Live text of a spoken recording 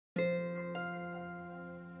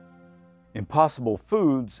Impossible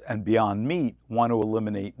Foods and Beyond Meat want to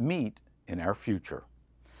eliminate meat in our future.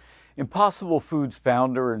 Impossible Foods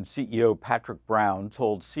founder and CEO Patrick Brown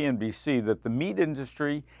told CNBC that the meat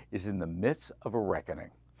industry is in the midst of a reckoning.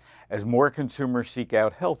 As more consumers seek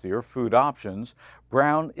out healthier food options,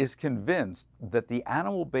 Brown is convinced that the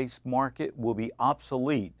animal-based market will be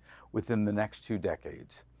obsolete within the next 2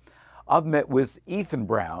 decades. I've met with Ethan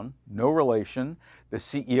Brown, no relation, the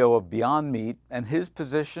CEO of Beyond Meat, and his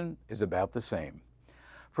position is about the same.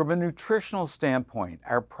 From a nutritional standpoint,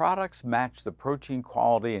 our products match the protein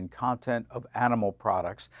quality and content of animal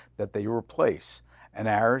products that they replace, and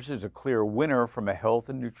ours is a clear winner from a health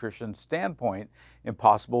and nutrition standpoint,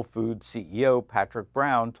 Impossible Foods CEO Patrick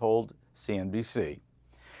Brown told CNBC.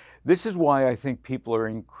 This is why I think people are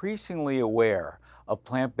increasingly aware of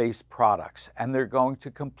plant-based products, and they're going to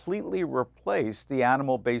completely replace the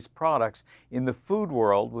animal-based products in the food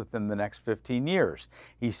world within the next 15 years,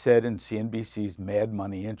 he said in CNBC's Mad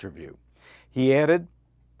Money interview. He added,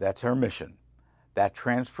 "That's our mission. That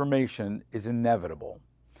transformation is inevitable."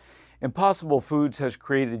 Impossible Foods has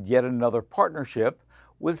created yet another partnership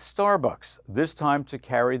with Starbucks, this time to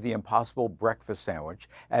carry the Impossible breakfast sandwich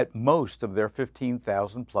at most of their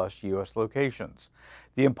 15,000-plus U.S. locations.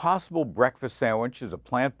 The Impossible breakfast sandwich is a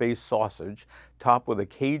plant-based sausage topped with a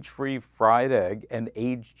cage-free fried egg and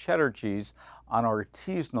aged cheddar cheese on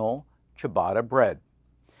artisanal ciabatta bread.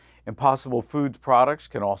 Impossible Foods products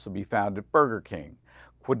can also be found at Burger King,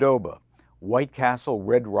 Qdoba, White Castle,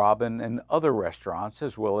 Red Robin, and other restaurants,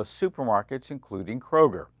 as well as supermarkets, including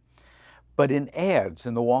Kroger. But in ads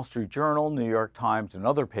in the Wall Street Journal, New York Times, and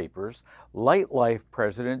other papers, Light Life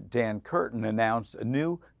President Dan Curtin announced a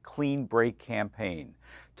new Clean Break campaign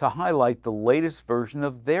to highlight the latest version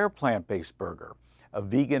of their plant-based burger, a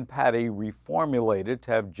vegan patty reformulated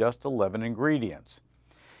to have just 11 ingredients.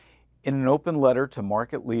 In an open letter to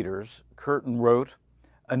market leaders, Curtin wrote,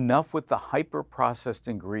 "Enough with the hyper-processed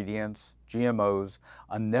ingredients, GMOs,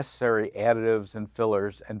 unnecessary additives and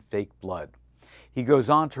fillers, and fake blood." He goes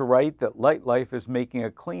on to write that Light Life is making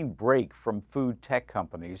a clean break from food tech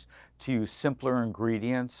companies to use simpler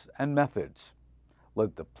ingredients and methods.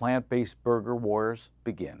 Let the plant-based burger wars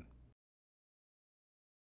begin.